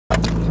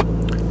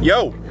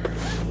Yo!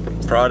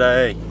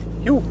 Friday.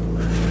 Yo!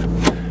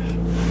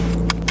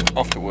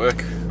 Off to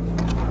work.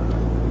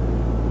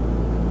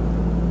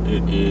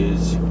 It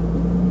is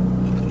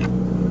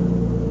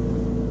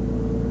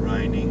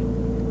raining.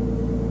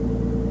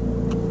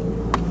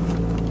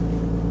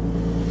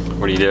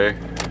 What do you do?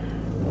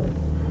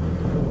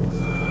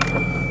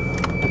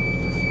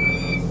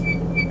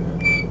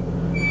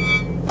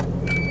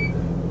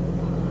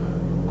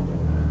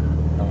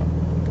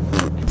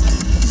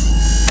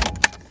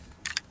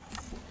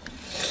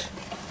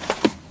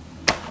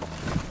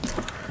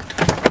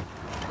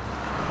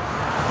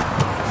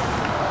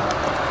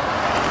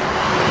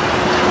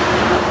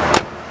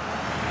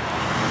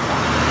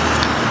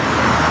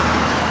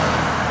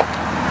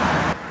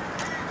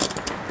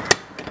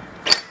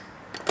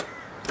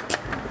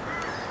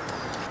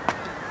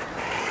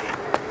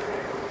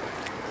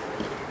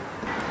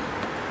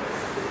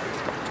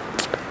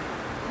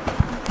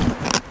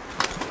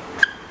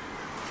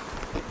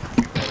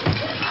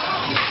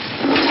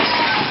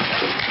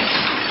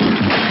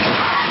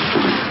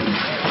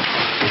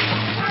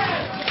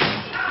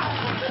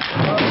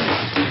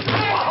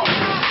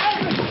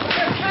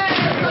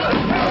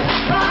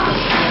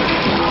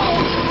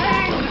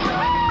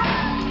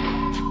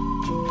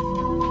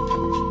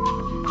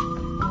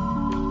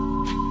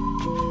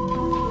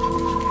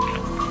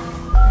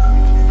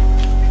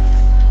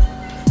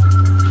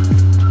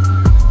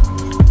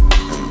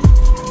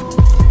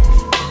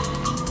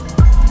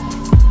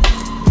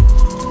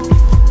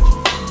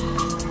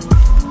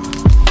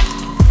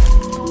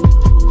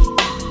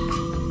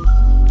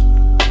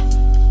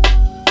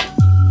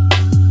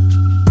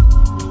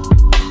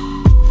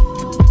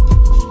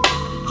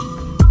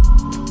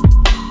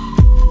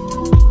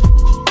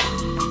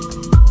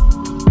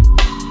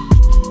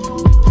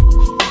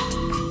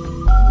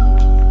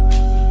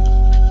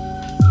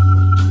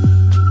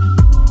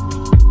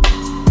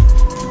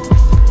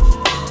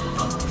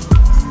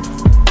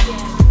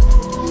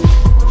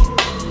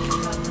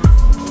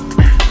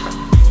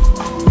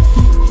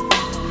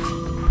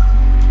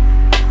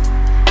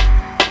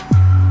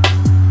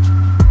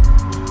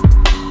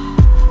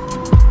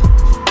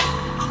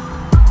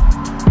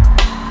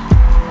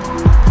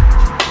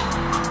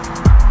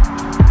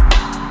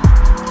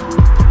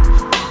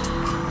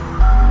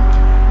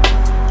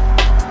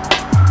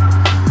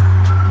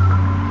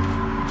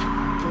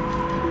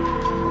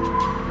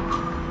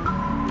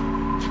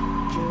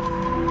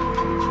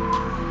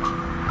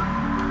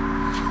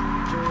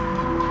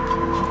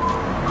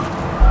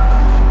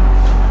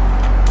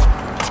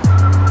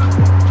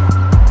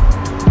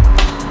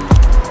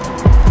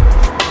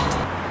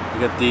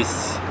 Got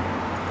this,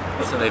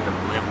 it's not even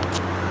level.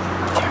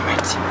 Damn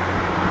it.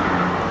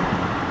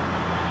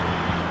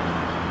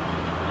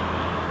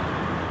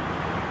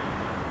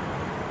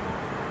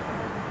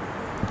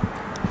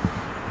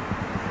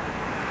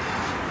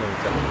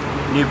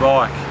 New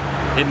bike,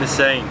 hitting the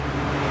scene.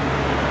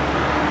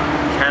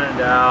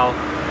 Cannondale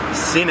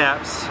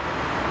Synapse,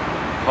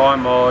 high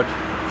mod,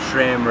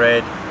 SRAM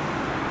red,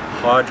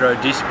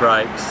 hydro disc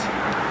brakes.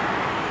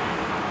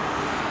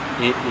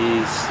 It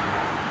is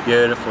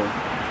beautiful.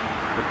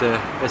 With the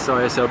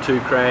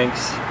SISL2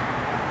 cranks,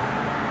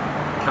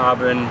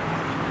 carbon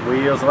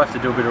wheels. I'll have to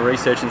do a bit of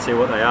research and see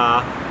what they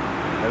are.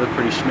 They look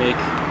pretty schmick.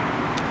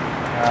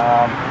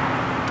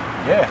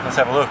 Yeah, let's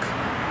have a look.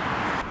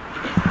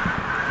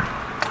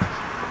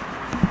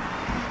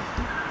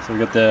 So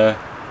we've got the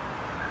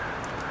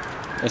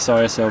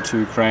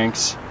SISL2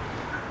 cranks,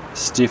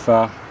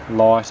 stiffer,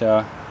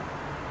 lighter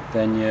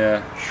than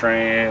your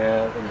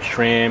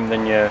SRAM,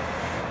 than your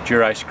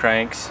Durace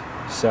cranks.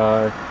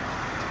 So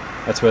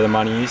that's where the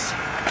money is.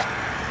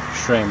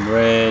 SRAM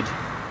red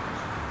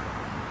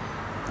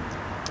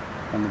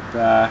on the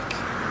back.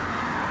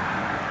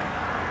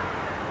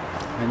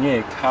 And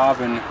yeah,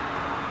 carbon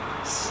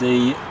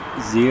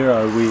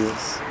C0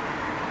 wheels.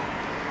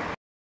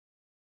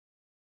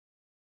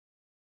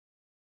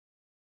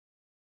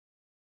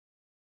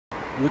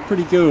 Look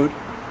pretty good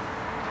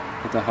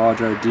with the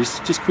hydro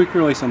disc. Just quick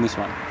release on this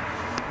one.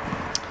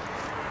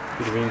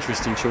 Bit of an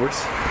interesting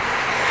choice. It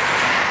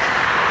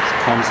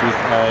comes with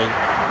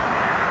a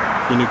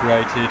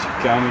integrated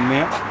Garmin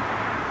mount,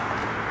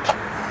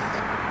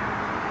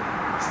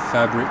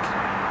 fabric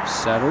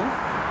saddle,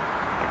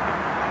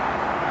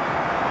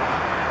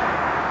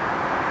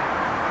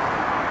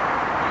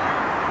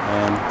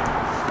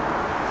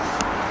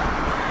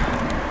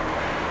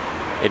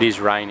 it is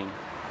raining,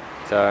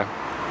 so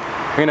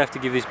I'm going to have to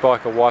give this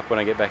bike a wipe when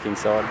I get back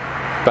inside,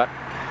 but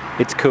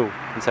it's cool.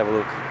 Let's have a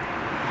look.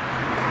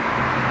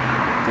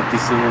 Got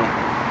this little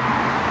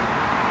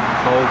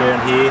hole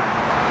down here.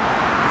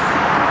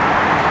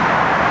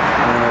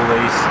 All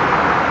these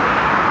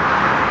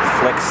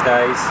flex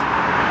stays.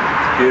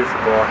 It's a beautiful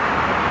bike.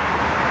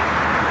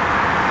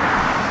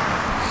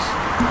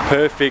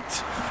 Perfect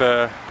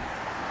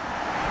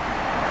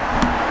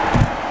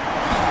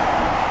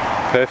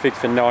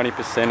for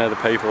 90% of the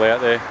people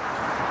out there.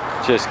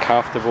 Just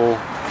comfortable.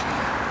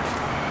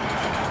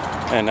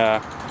 And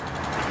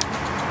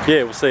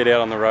yeah, we'll see it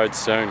out on the road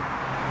soon.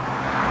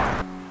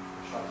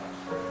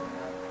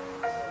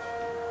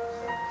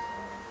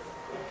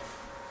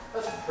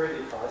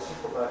 pretty close.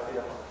 Just put both feet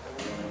up on the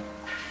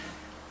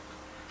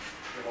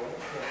floor.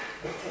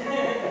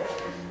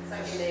 So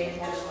you need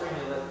Just bring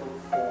your left foot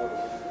forward a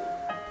little bit.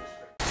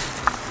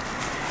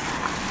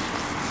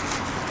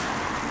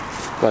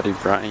 Bloody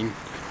brain.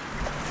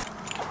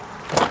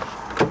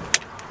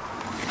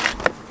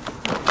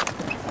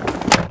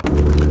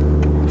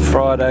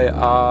 Friday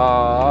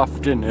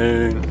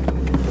afternoon.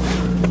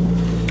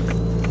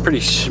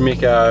 Pretty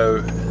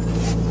schmicko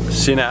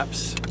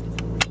Synapse.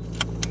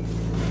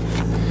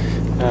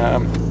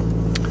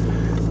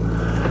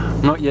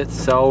 Not yet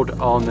sold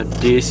on the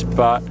disc,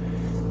 but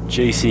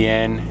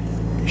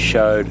GCN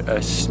showed a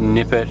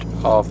snippet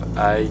of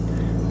a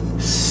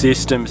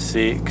System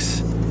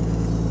 6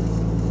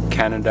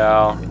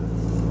 Cannondale.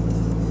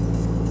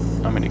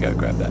 I'm gonna go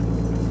grab that.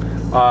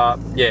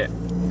 Yeah,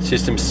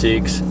 System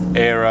 6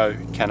 Aero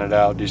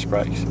Cannondale disc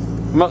brakes.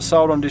 I'm not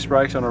sold on disc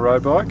brakes on a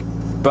road bike,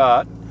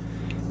 but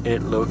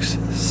it looks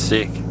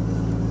sick.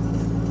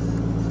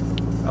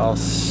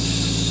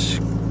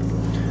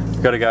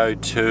 Gotta go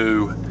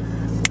to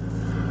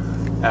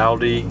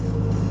Aldi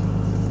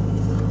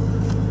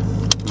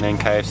and then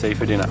KFC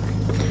for dinner.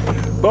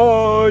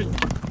 Bye!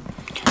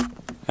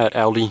 At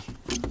Aldi.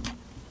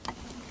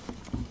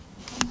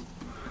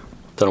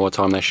 Don't know what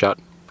time they shut.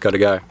 Gotta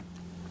go.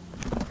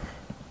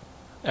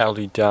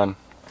 Aldi done.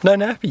 No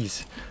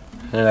nappies.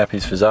 No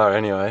nappies for Zara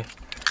anyway.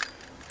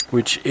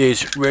 Which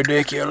is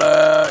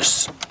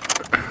ridiculous.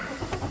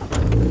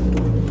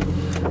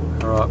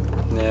 Alright,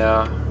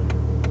 now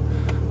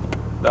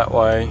that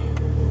way.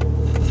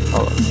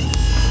 Hold on.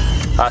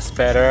 That's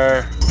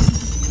better.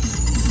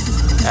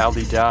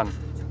 Aldi done.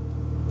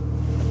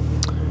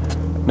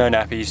 No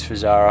nappies for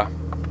Zara.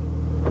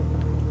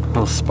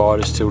 Little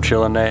spider's still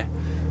chilling there.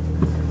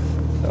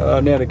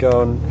 Now to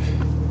go and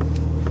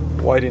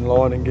wait in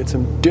line and get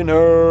some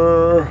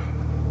dinner.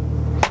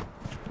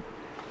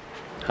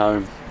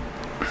 Home.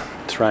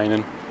 It's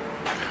raining.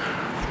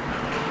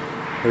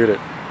 Look at it.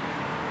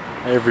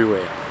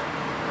 Everywhere.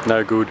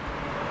 No good.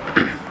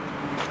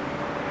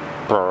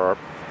 Brrr.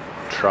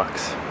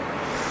 Trucks.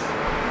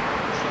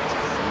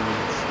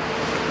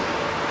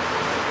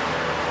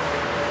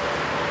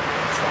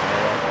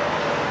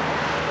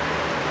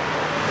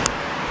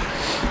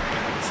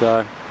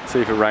 So,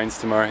 see if it rains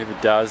tomorrow. If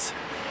it does,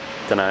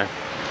 don't know.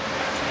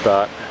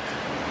 But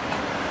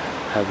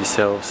have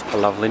yourselves a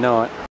lovely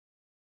night.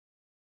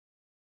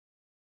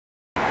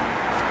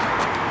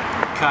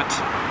 Cut.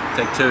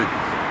 Take two.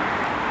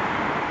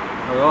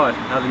 Alright,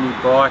 another new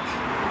bike.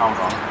 Hold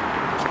on.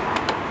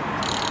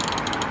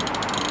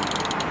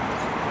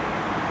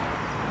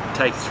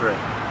 Take three.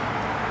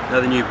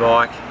 Another new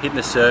bike, hitting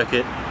the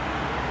circuit.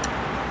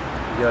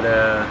 We got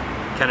a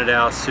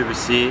Cannondale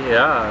Synapse.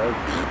 Yeah.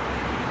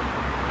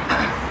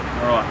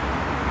 Alright.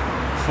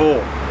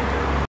 4.